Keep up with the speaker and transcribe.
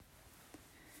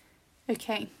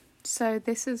Okay, so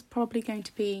this is probably going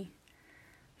to be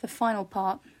the final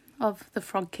part of The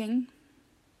Frog King.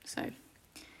 So,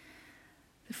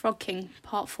 The Frog King,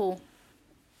 Part 4.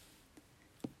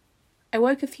 I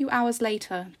woke a few hours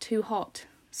later, too hot,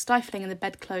 stifling in the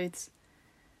bedclothes.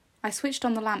 I switched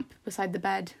on the lamp beside the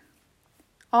bed.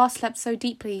 R slept so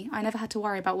deeply I never had to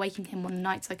worry about waking him on the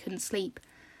nights I couldn't sleep,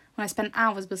 when I spent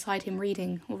hours beside him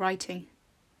reading or writing.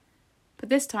 But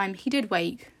this time he did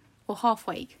wake, or half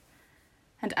wake,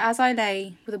 and as I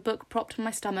lay, with a book propped on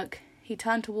my stomach, he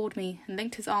turned toward me and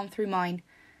linked his arm through mine,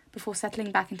 before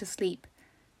settling back into sleep,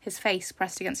 his face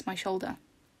pressed against my shoulder.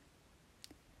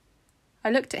 I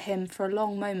looked at him for a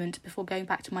long moment before going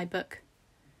back to my book.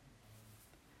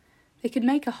 They could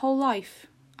make a whole life,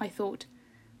 I thought,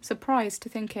 surprised to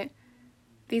think it.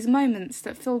 These moments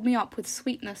that filled me up with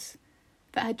sweetness,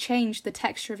 that had changed the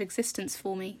texture of existence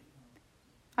for me.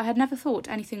 I had never thought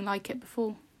anything like it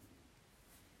before.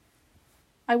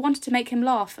 I wanted to make him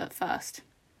laugh at first.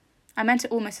 I meant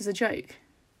it almost as a joke.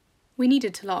 We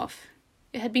needed to laugh.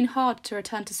 It had been hard to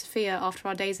return to Sofia after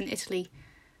our days in Italy.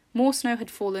 More snow had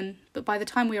fallen, but by the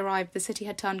time we arrived, the city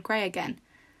had turned grey again.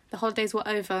 The holidays were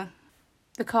over.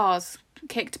 The cars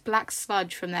kicked black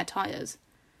sludge from their tyres.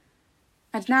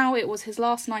 And now it was his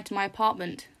last night in my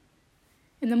apartment.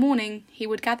 In the morning, he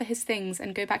would gather his things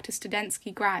and go back to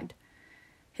Studentsky Grad.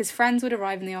 His friends would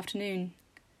arrive in the afternoon.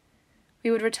 We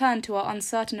would return to our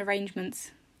uncertain arrangements,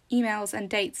 emails and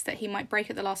dates that he might break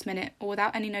at the last minute or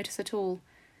without any notice at all.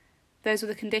 Those were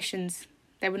the conditions.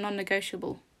 They were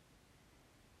non-negotiable.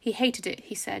 He hated it,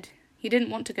 he said. He didn't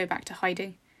want to go back to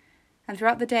hiding. And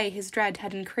throughout the day his dread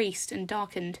had increased and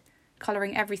darkened,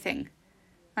 colouring everything,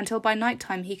 until by night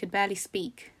time he could barely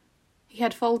speak. He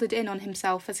had folded in on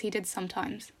himself as he did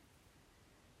sometimes.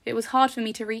 It was hard for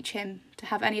me to reach him, to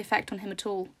have any effect on him at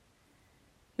all.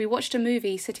 We watched a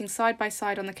movie sitting side by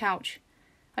side on the couch.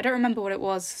 I don't remember what it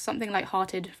was, something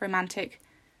light-hearted, romantic,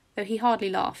 though he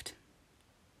hardly laughed.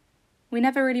 We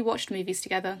never really watched movies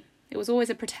together. It was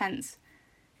always a pretence.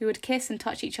 We would kiss and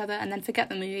touch each other and then forget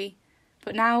the movie,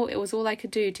 but now it was all I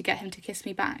could do to get him to kiss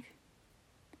me back.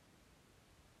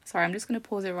 Sorry, I'm just going to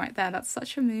pause it right there. That's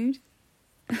such a mood.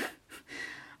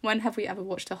 When have we ever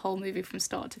watched a whole movie from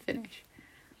start to finish?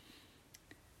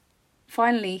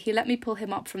 Finally, he let me pull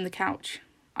him up from the couch.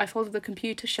 I folded the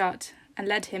computer shut and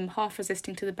led him, half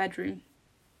resisting, to the bedroom.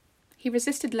 He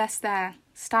resisted less there,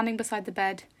 standing beside the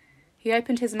bed. He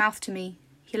opened his mouth to me.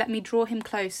 He let me draw him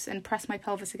close and press my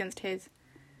pelvis against his.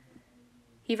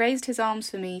 He raised his arms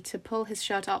for me to pull his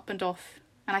shirt up and off,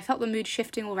 and I felt the mood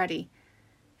shifting already.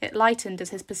 It lightened as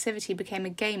his passivity became a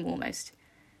game almost.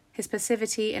 His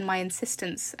passivity in my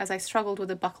insistence as I struggled with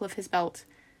the buckle of his belt,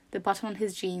 the button on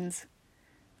his jeans.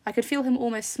 I could feel him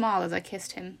almost smile as I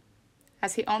kissed him,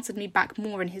 as he answered me back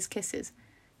more in his kisses,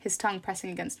 his tongue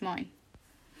pressing against mine.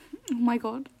 Oh my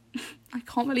god, I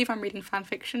can't believe I'm reading fan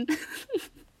fiction.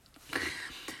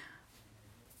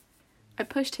 I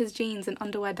pushed his jeans and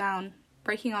underwear down,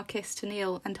 breaking our kiss to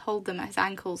kneel and hold them at his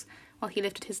ankles while he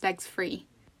lifted his legs free.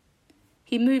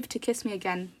 He moved to kiss me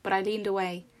again, but I leaned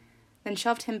away, then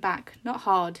shoved him back, not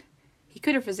hard. He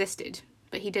could have resisted,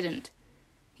 but he didn't.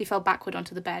 He fell backward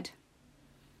onto the bed.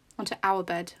 Onto our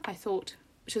bed, I thought,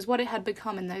 which was what it had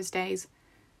become in those days.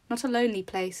 Not a lonely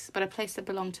place, but a place that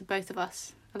belonged to both of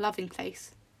us, a loving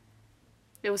place.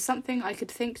 It was something I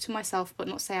could think to myself but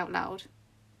not say out loud.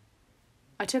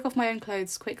 I took off my own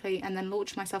clothes quickly and then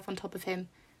launched myself on top of him,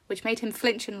 which made him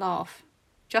flinch and laugh,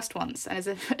 just once, and as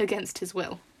if against his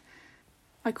will.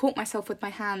 I caught myself with my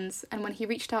hands, and when he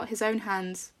reached out his own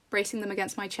hands, bracing them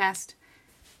against my chest,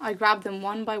 I grabbed them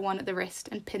one by one at the wrist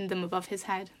and pinned them above his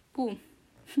head. Ooh.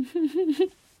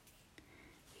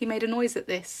 He made a noise at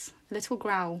this, a little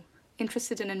growl,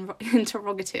 interested and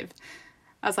interrogative,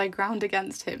 as I ground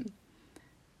against him.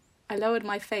 I lowered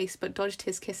my face but dodged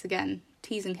his kiss again,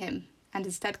 teasing him, and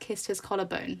instead kissed his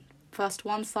collarbone, first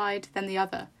one side, then the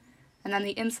other, and then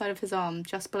the inside of his arm,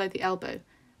 just below the elbow,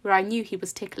 where I knew he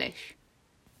was ticklish.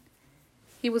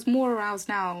 He was more aroused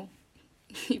now.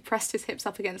 He pressed his hips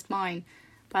up against mine,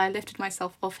 but I lifted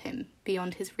myself off him,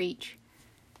 beyond his reach.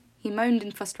 He moaned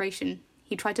in frustration.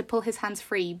 He tried to pull his hands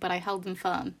free, but I held them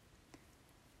firm.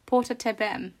 Porta te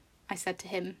bem, I said to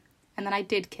him, and then I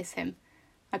did kiss him.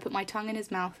 I put my tongue in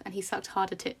his mouth, and he sucked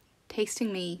hard at it,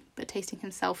 tasting me, but tasting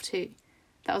himself too.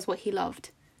 That was what he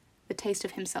loved, the taste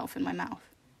of himself in my mouth.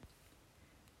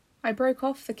 I broke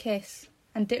off the kiss,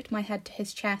 and dipped my head to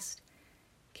his chest,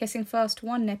 kissing first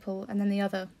one nipple and then the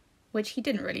other, which he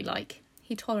didn't really like.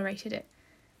 He tolerated it.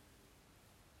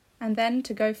 And then,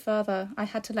 to go further, I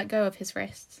had to let go of his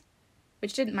wrists,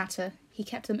 which didn't matter. He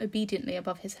kept them obediently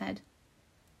above his head.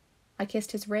 I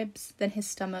kissed his ribs, then his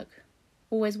stomach,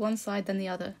 always one side then the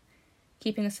other,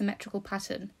 keeping a symmetrical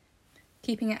pattern,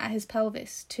 keeping it at his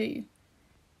pelvis, too,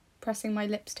 pressing my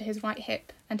lips to his right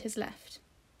hip and his left,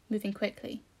 moving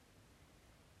quickly.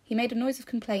 He made a noise of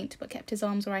complaint, but kept his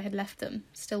arms where I had left them,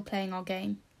 still playing our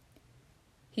game.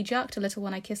 He jerked a little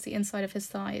when I kissed the inside of his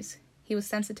thighs. He was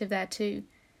sensitive there too,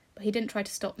 but he didn't try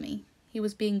to stop me. He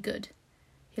was being good.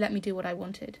 He let me do what I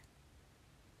wanted.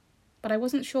 But I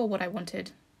wasn't sure what I wanted,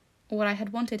 or what I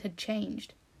had wanted had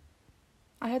changed.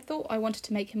 I had thought I wanted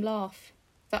to make him laugh,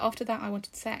 that after that I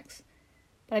wanted sex.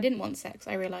 But I didn't want sex,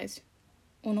 I realised.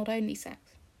 Or not only sex.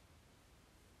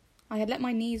 I had let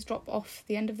my knees drop off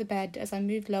the end of the bed as I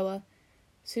moved lower.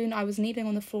 Soon I was kneeling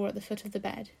on the floor at the foot of the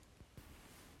bed.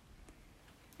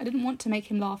 I didn't want to make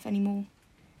him laugh any more.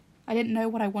 I didn't know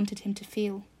what I wanted him to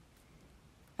feel.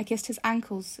 I kissed his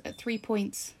ankles at 3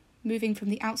 points, moving from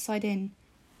the outside in,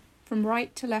 from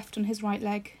right to left on his right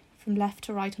leg, from left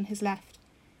to right on his left,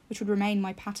 which would remain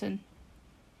my pattern.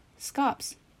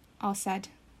 "Scarps," R said,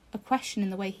 a question in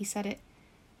the way he said it.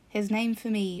 His name for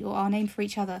me, or our name for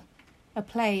each other, a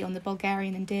play on the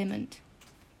Bulgarian endearment.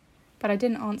 But I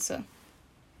didn't answer.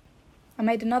 I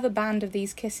made another band of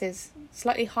these kisses,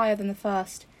 slightly higher than the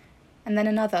first, and then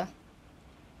another.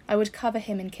 I would cover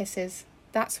him in kisses,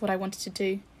 that's what I wanted to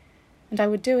do, and I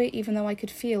would do it even though I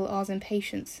could feel R's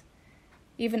impatience,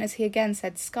 even as he again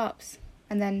said "scarps,"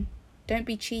 and then "don't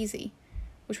be cheesy,"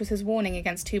 which was his warning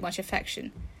against too much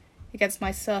affection, against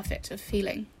my surfeit of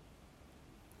feeling.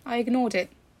 I ignored it,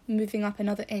 moving up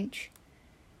another inch.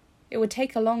 It would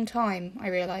take a long time, I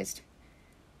realised.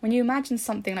 When you imagine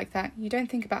something like that, you don't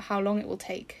think about how long it will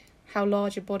take, how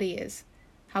large a body is,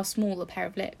 how small a pair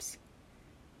of lips.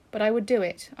 But I would do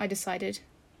it, I decided.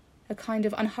 A kind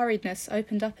of unhurriedness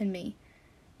opened up in me,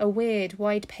 a weird,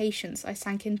 wide patience I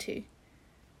sank into.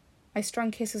 I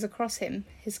strung kisses across him,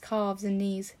 his calves and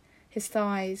knees, his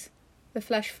thighs, the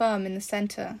flesh firm in the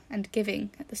centre and giving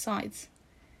at the sides.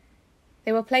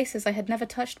 They were places I had never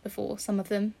touched before, some of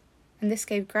them, and this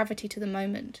gave gravity to the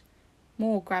moment,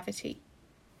 more gravity.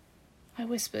 I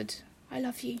whispered, "I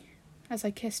love you," as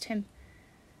I kissed him.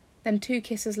 Then 2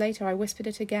 kisses later I whispered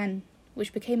it again,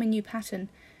 which became a new pattern,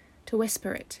 to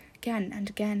whisper it again and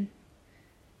again.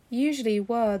 Usually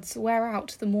words wear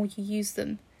out the more you use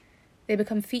them. They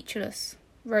become featureless,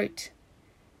 rote.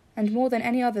 And more than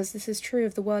any others this is true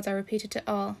of the words I repeated to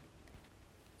R.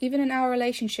 Even in our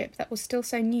relationship that was still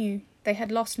so new, they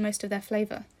had lost most of their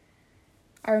flavour.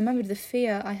 I remembered the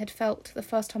fear I had felt the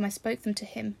first time I spoke them to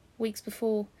him, weeks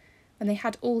before, when they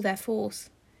had all their force.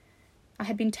 I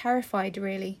had been terrified,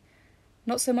 really.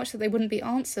 Not so much that they wouldn't be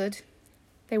answered.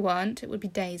 They weren't, it would be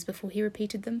days before he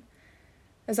repeated them.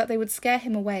 As that they would scare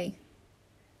him away.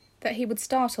 That he would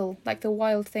startle, like the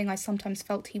wild thing I sometimes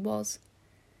felt he was.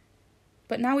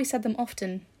 But now we said them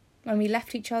often, when we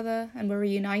left each other and were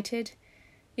reunited,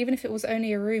 even if it was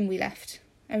only a room we left,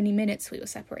 only minutes we were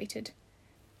separated.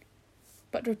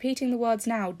 But repeating the words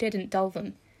now didn't dull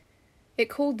them. It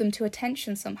called them to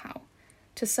attention somehow,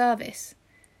 to service.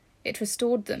 It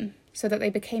restored them, so that they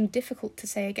became difficult to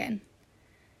say again.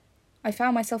 I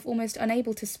found myself almost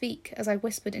unable to speak as I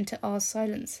whispered into R's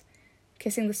silence,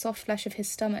 kissing the soft flesh of his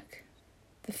stomach,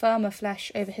 the firmer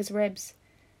flesh over his ribs,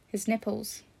 his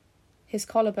nipples, his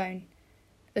collarbone,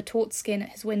 the taut skin at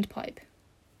his windpipe.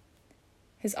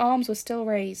 His arms were still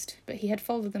raised, but he had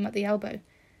folded them at the elbow,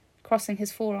 crossing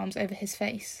his forearms over his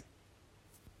face.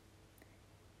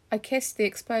 I kissed the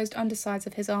exposed undersides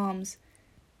of his arms,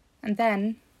 and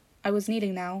then, I was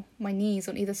kneeling now, my knees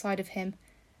on either side of him,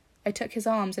 I took his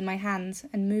arms in my hands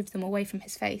and moved them away from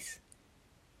his face.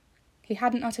 He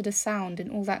hadn't uttered a sound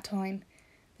in all that time,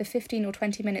 the 15 or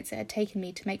 20 minutes it had taken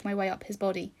me to make my way up his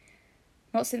body,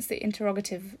 not since the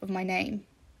interrogative of my name,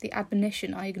 the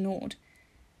admonition I ignored.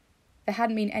 There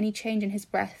hadn't been any change in his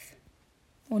breath,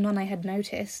 or none I had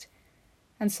noticed,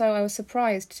 and so I was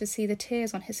surprised to see the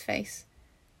tears on his face,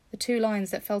 the 2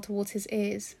 lines that fell towards his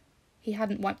ears. He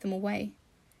hadn't wiped them away.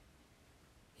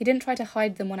 He didn't try to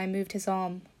hide them when I moved his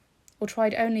arm, or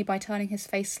tried only by turning his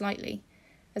face slightly,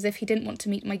 as if he didn't want to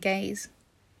meet my gaze.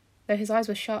 Though his eyes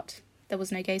were shut, there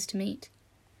was no gaze to meet.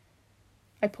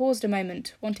 I paused a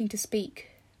moment, wanting to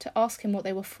speak, to ask him what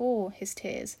they were for, his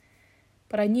tears,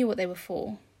 but I knew what they were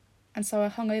for, and so I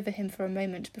hung over him for a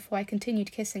moment before I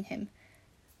continued kissing him.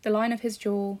 The line of his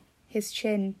jaw, his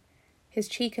chin, his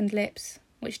cheek and lips,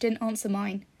 which didn't answer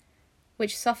mine,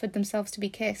 which suffered themselves to be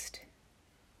kissed.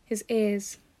 His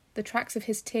ears, the tracks of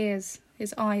his tears,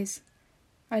 his eyes.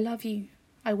 "I love you,"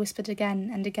 I whispered again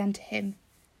and again to him.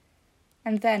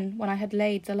 And then, when I had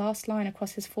laid the last line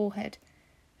across his forehead,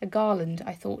 a garland,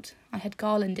 I thought, I had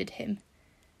garlanded him.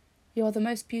 You are the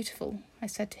most beautiful, I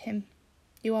said to him.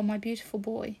 You are my beautiful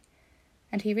boy.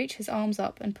 And he reached his arms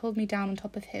up and pulled me down on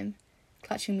top of him,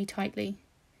 clutching me tightly.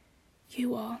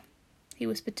 You are, he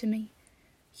whispered to me.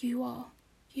 You are.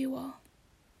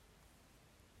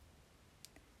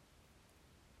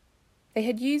 They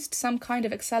had used some kind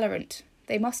of accelerant,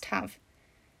 they must have,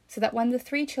 so that when the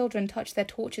 3 children touched their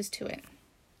torches to it,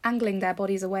 angling their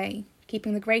bodies away,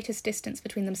 keeping the greatest distance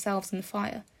between themselves and the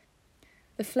fire,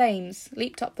 the flames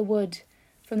leaped up the wood.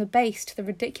 From the base to the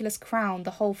ridiculous crown,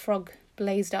 the whole frog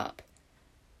blazed up.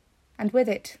 And with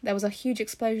it there was a huge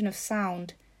explosion of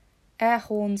sound, air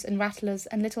horns and rattlers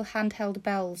and little handheld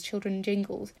bells children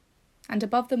jingled, and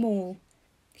above them all,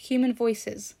 human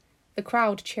voices, the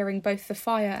crowd cheering both the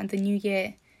fire and the new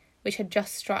year, which had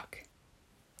just struck.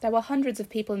 There were hundreds of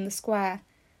people in the square,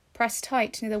 pressed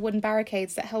tight near the wooden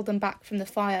barricades that held them back from the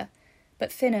fire,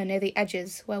 but thinner near the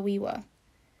edges where we were.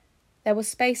 There was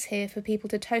space here for people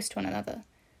to toast one another,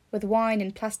 with wine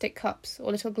in plastic cups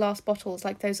or little glass bottles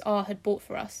like those R had bought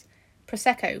for us,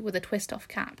 Prosecco with a twist-off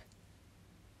cap.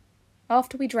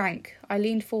 After we drank, I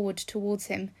leaned forward towards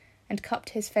him and cupped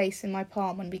his face in my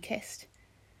palm when we kissed.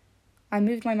 I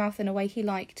moved my mouth in a way he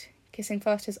liked, kissing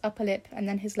first his upper lip and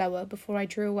then his lower before I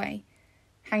drew away,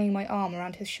 hanging my arm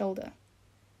around his shoulder.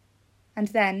 And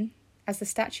then, as the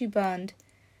statue burned,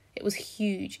 it was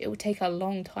huge, it would take a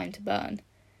long time to burn.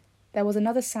 There was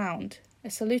another sound, a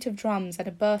salute of drums and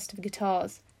a burst of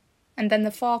guitars, and then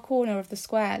the far corner of the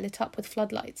square lit up with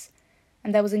floodlights,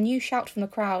 and there was a new shout from the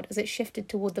crowd as it shifted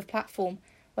toward the platform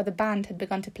where the band had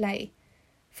begun to play.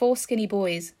 4 skinny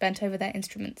boys bent over their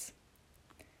instruments.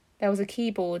 There was a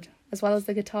keyboard, as well as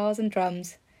the guitars and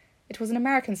drums. It was an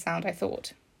American sound, I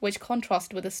thought, which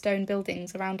contrasted with the stone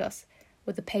buildings around us,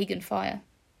 with the pagan fire.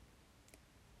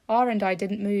 R and I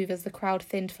didn't move as the crowd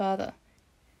thinned further.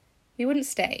 We wouldn't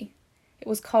stay. It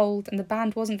was cold, and the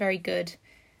band wasn't very good.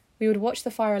 We would watch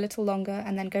the fire a little longer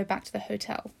and then go back to the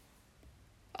hotel.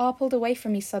 R pulled away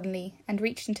from me suddenly and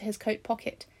reached into his coat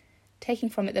pocket, taking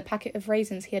from it the packet of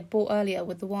raisins he had bought earlier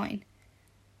with the wine.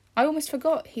 I almost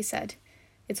forgot, he said.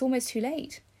 It's almost too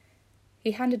late.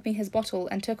 He handed me his bottle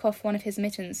and took off one of his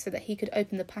mittens so that he could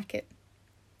open the packet.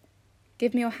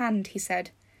 Give me your hand, he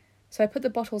said. So I put the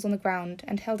bottles on the ground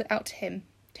and held it out to him,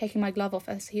 taking my glove off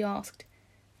as he asked,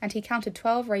 and he counted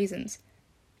 12 raisins,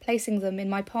 placing them in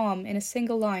my palm in a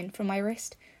single line from my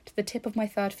wrist to the tip of my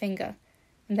 3rd finger,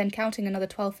 and then counting another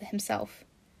 12 for himself.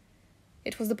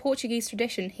 It was the Portuguese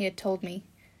tradition, he had told me,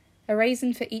 a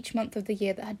raisin for each month of the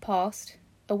year that had passed,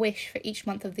 a wish for each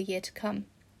month of the year to come.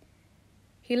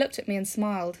 He looked at me and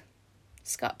smiled.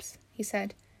 Scups, he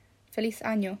said. Feliz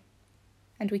año.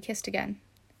 And we kissed again.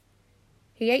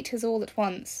 He ate his all at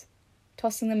once,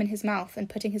 tossing them in his mouth and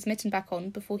putting his mitten back on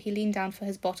before he leaned down for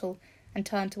his bottle and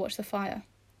turned to watch the fire.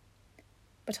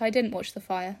 But I didn't watch the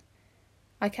fire.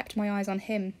 I kept my eyes on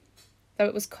him, though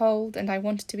it was cold and I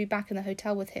wanted to be back in the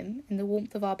hotel with him in the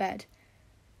warmth of our bed.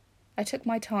 I took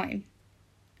my time.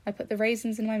 I put the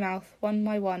raisins in my mouth one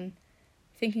by one,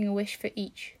 thinking a wish for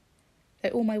each, though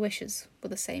all my wishes were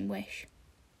the same wish.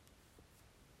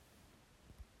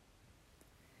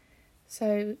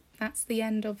 So that's the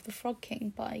end of The Frog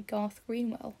King by Garth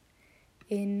Greenwell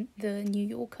in The New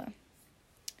Yorker.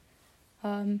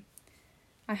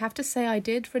 I have to say I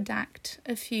did redact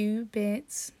a few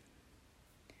bits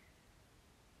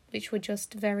which were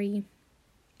just very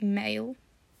male,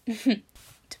 to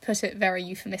put it very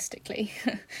euphemistically.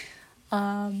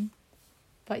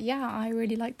 But yeah, I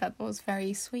really liked that. That was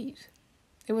very sweet.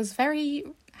 It was very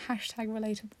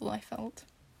 #relatable, I felt.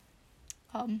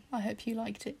 I hope you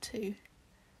liked it too.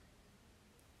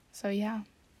 So yeah.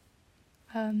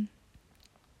 Good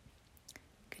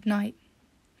night,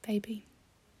 baby.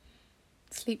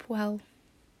 Sleep well.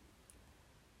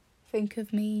 Think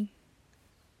of me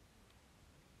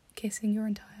kissing your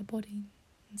entire body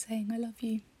and saying I love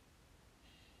you.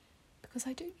 Because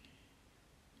I do.